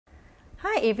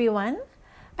Hi everyone,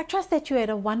 I trust that you had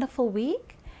a wonderful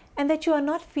week and that you are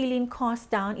not feeling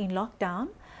cast down in lockdown,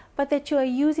 but that you are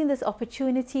using this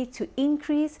opportunity to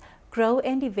increase, grow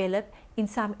and develop in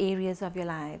some areas of your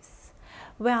lives.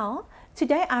 Well,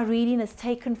 today our reading is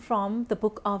taken from the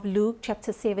book of Luke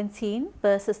chapter 17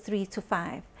 verses 3 to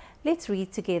 5. Let's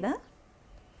read together.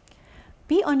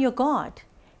 Be on your guard.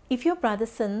 If your brother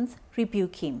sins,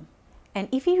 rebuke him, and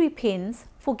if he repents,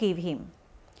 forgive him.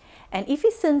 And if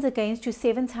he sins against you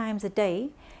 7 times a day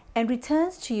and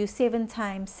returns to you 7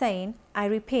 times saying, I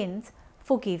repent,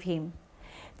 forgive him.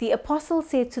 The apostle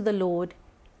said to the Lord,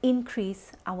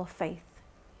 increase our faith.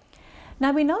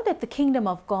 Now we know that the kingdom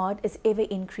of God is ever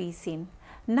increasing.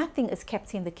 Nothing is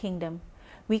kept in the kingdom.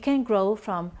 We can grow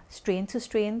from strength to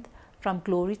strength, from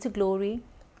glory to glory,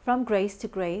 from grace to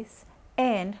grace,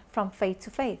 and from faith to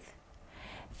faith.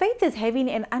 Faith is having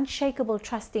an unshakable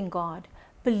trust in God,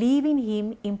 believing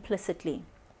Him implicitly.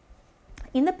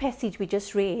 In the passage we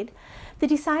just read, the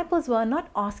disciples were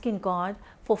not asking God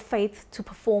for faith to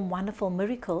perform wonderful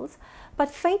miracles,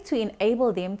 but faith to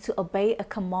enable them to obey a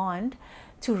command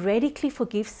to radically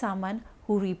forgive someone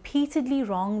who repeatedly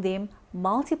wronged them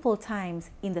multiple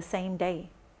times in the same day.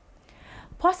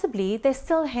 Possibly they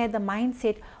still had the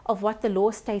mindset of what the law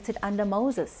stated under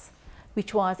Moses,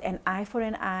 which was an eye for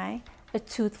an eye, a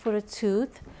tooth for a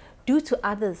tooth, do to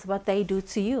others what they do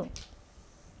to you.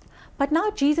 But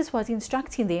now Jesus was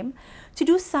instructing them to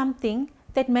do something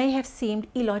that may have seemed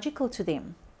illogical to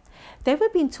them. They were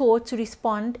being taught to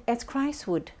respond as Christ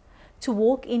would, to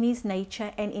walk in His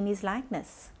nature and in His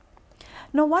likeness.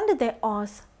 No wonder they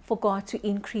asked for God to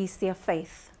increase their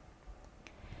faith.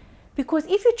 Because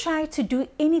if you try to do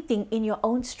anything in your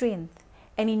own strength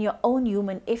and in your own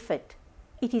human effort,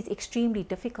 it is extremely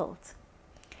difficult.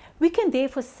 We can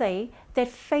therefore say that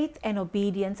faith and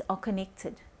obedience are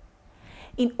connected.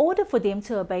 In order for them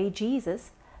to obey Jesus,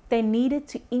 they needed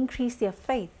to increase their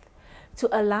faith, to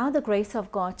allow the grace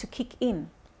of God to kick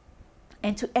in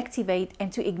and to activate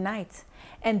and to ignite.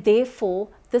 And therefore,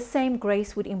 the same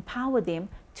grace would empower them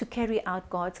to carry out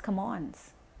God's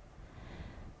commands.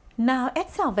 Now,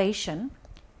 at salvation,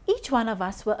 each one of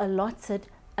us were allotted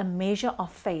a measure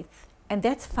of faith, and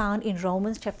that's found in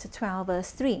Romans chapter 12, verse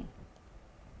 3.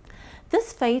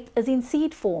 This faith is in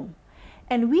seed form,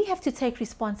 and we have to take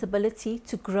responsibility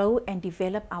to grow and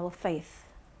develop our faith.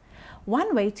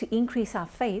 One way to increase our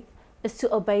faith is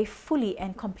to obey fully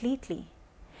and completely.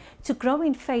 To grow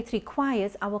in faith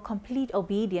requires our complete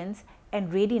obedience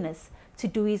and readiness to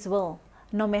do His will,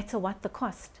 no matter what the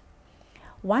cost.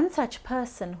 One such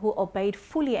person who obeyed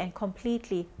fully and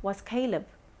completely was Caleb.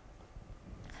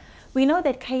 We know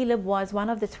that Caleb was one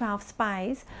of the 12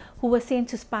 spies who were sent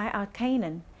to spy out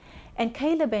Canaan. And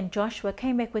Caleb and Joshua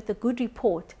came back with a good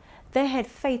report. They had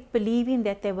faith, believing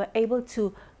that they were able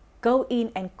to go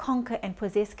in and conquer and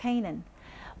possess Canaan.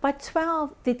 But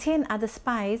the 10 other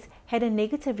spies had a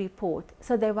negative report,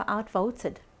 so they were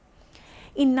outvoted.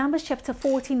 In Numbers chapter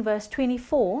 14, verse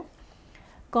 24,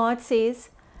 God says,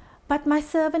 but my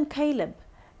servant Caleb,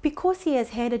 because he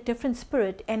has had a different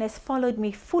spirit and has followed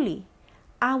me fully,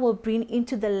 I will bring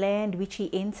into the land which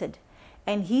he entered,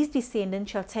 and his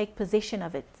descendants shall take possession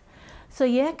of it. So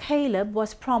here Caleb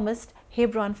was promised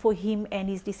Hebron for him and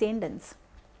his descendants.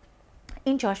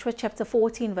 In Joshua chapter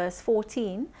 14 verse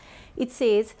 14, it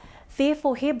says,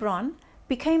 therefore Hebron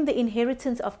became the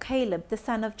inheritance of Caleb the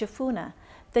son of Jephunneh,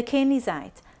 the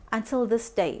Kenizzite, until this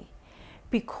day,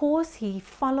 because he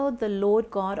followed the Lord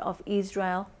God of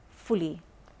Israel fully.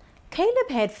 Caleb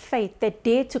had faith that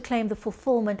dared to claim the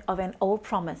fulfillment of an old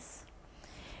promise.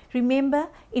 Remember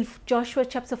in Joshua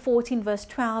chapter 14 verse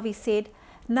 12, he said,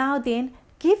 now then,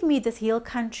 give me this hill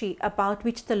country about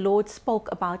which the Lord spoke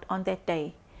about on that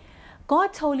day.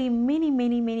 God told him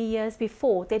many years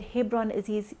before that Hebron is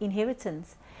his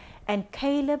inheritance. And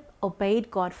Caleb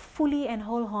obeyed God fully and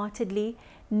wholeheartedly,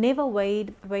 never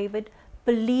wavered,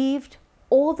 believed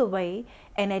all the way,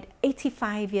 and at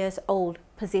 85 years old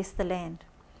possessed the land.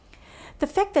 The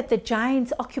fact that the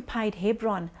giants occupied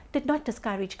Hebron did not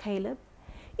discourage Caleb.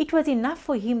 It was enough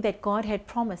for him that God had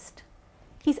promised.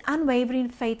 His unwavering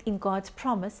faith in God's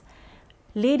promise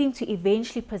led him to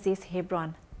eventually possess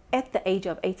Hebron at the age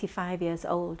of 85 years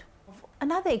old.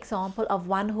 Another example of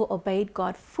one who obeyed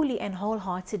God fully and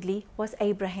wholeheartedly was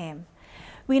Abraham.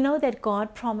 We know that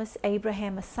God promised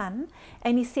Abraham a son,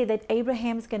 and He said that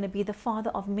Abraham is going to be the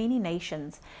father of many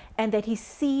nations, and that his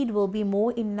seed will be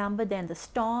more in number than the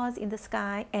stars in the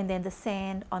sky and than the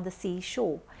sand on the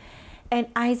seashore.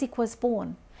 And Isaac was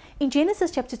born. In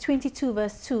Genesis chapter 22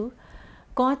 verse 2,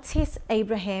 God tests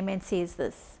Abraham and says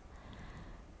this.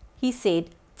 He said,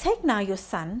 take now your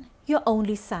son, your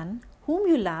only son, whom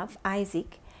you love,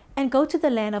 Isaac, and go to the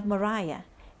land of Moriah,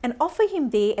 and offer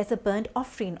him there as a burnt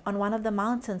offering on one of the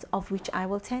mountains of which I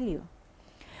will tell you."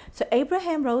 So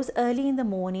Abraham rose early in the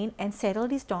morning and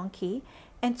saddled his donkey,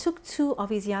 and took 2 of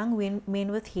his young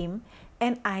men with him,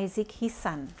 and Isaac his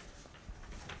son.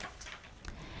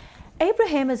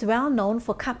 Abraham is well known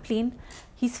for coupling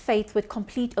his faith with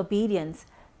complete obedience.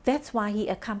 That's why he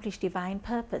accomplished divine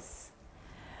purpose.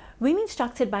 When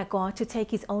instructed by God to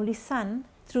take his only son,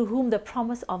 through whom the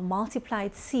promise of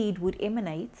multiplied seed would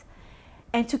emanate,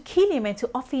 and to kill him and to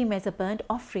offer him as a burnt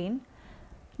offering,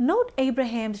 note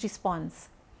Abraham's response.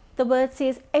 The word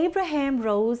says, Abraham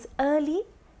rose early,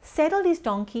 saddled his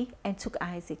donkey, and took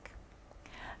Isaac.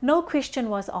 No question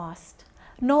was asked,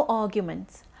 no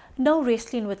argument, no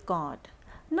wrestling with God,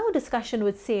 no discussion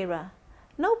with Sarah,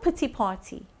 no pity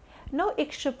party, no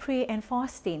extra prayer and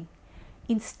fasting.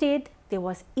 Instead, there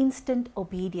was instant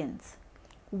obedience.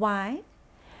 Why?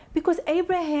 Because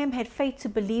Abraham had faith to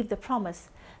believe the promise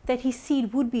that his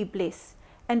seed would be blessed,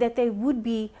 and that they would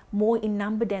be more in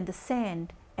number than the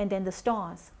sand and than the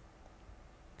stars.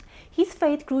 His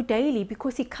faith grew daily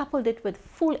because he coupled it with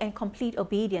full and complete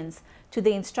obedience to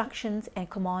the instructions and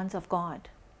commands of God.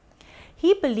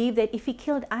 He believed that if he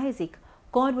killed Isaac,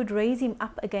 God would raise him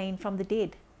up again from the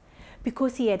dead,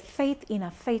 because he had faith in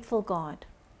a faithful God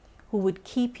who would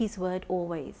keep his word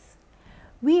always.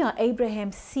 We are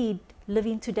Abraham's seed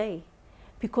living today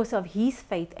because of his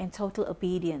faith and total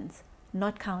obedience,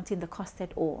 not counting the cost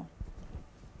at all.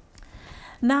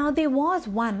 Now there was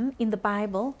one in the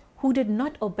Bible who did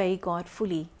not obey God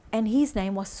fully, and his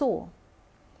name was Saul.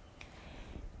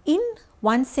 In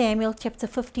 1 Samuel chapter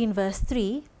 15 verse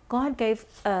 3, God gave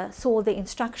Saul the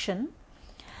instruction,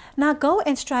 "Now go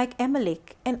and strike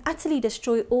Amalek and utterly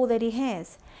destroy all that he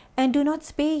has, and do not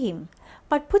spare him,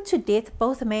 but put to death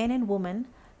both man and woman,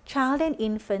 child and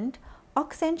infant,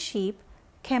 ox and sheep,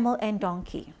 camel and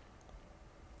donkey."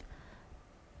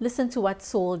 Listen to what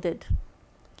Saul did.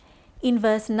 In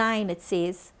verse 9 it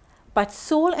says, "But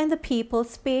Saul and the people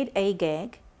spared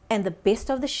Agag, and the best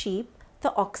of the sheep,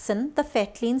 the oxen, the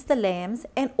fatlings, the lambs,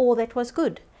 and all that was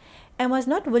good, and was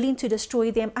not willing to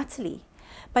destroy them utterly,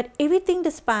 but everything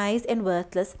despised and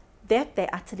worthless, that they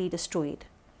utterly destroyed."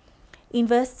 In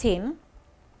verse 10,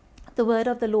 the word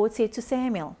of the Lord said to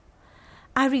Samuel,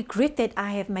 "I regret that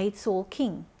I have made Saul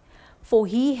king, for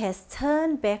he has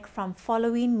turned back from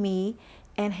following me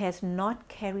and has not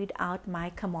carried out my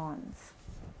commands."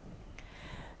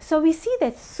 So we see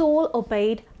that Saul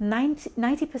obeyed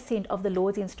 90% of the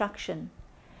Lord's instruction.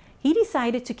 He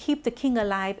decided to keep the king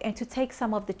alive and to take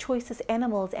some of the choicest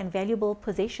animals and valuable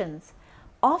possessions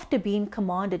after being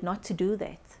commanded not to do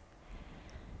that.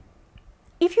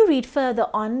 If you read further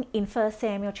on in 1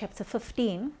 Samuel chapter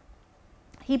 15,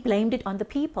 he blamed it on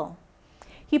the people.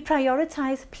 He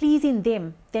prioritized pleasing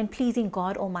them than pleasing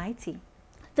God Almighty.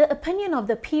 The opinion of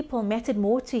the people mattered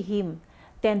more to him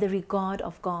than the regard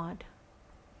of God.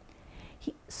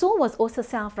 Saul was also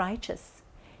self-righteous.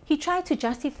 He tried to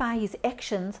justify his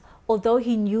actions, although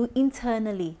he knew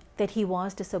internally that he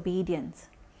was disobedient.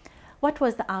 What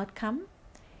was the outcome?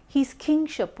 His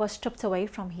kingship was stripped away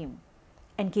from him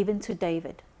and given to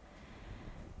David.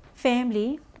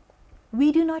 Family,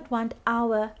 we do not want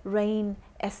our reign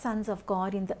as sons of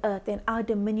God in the earth and our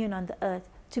dominion on the earth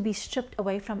to be stripped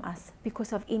away from us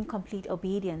because of incomplete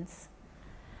obedience.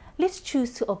 Let's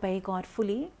choose to obey God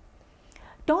fully.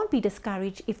 Don't be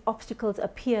discouraged if obstacles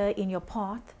appear in your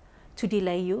path to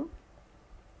delay you,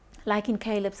 like in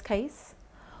Caleb's case,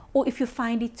 or if you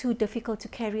find it too difficult to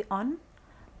carry on.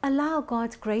 Allow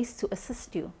God's grace to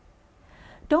assist you.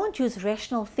 Don't use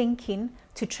rational thinking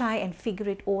to try and figure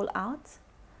it all out.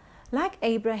 Like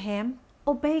Abraham,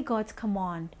 obey God's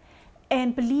command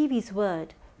and believe his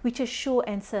word, which is sure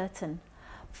and certain.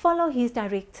 Follow his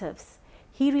directives.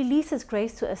 He releases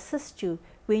grace to assist you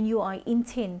when you are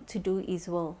intent to do his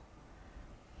will.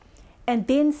 And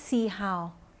then see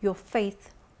how your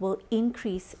faith will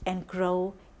increase and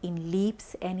grow in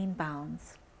leaps and in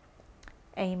bounds.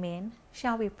 Amen.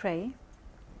 Shall we pray?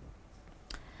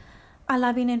 Our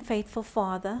loving and faithful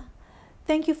Father,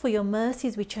 thank you for your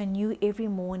mercies which are new every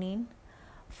morning.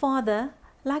 Father,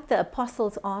 like the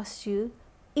apostles asked you,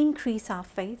 increase our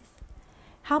faith.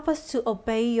 Help us to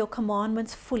obey your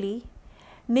commandments fully,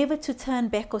 never to turn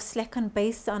back or slacken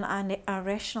based on our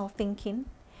rational thinking.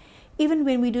 Even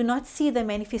when we do not see the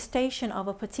manifestation of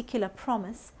a particular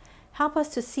promise, help us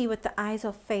to see with the eyes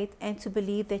of faith and to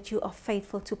believe that you are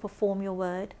faithful to perform your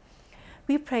word.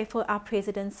 We pray for our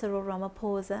President Cyril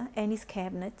Ramaphosa and his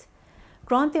cabinet.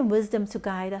 Grant them wisdom to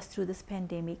guide us through this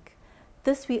pandemic.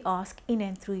 This we ask in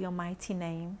and through your mighty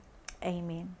name.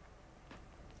 Amen.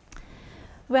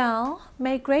 Well,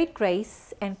 may great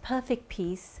grace and perfect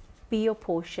peace be your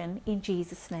portion in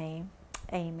Jesus' name.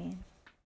 Amen.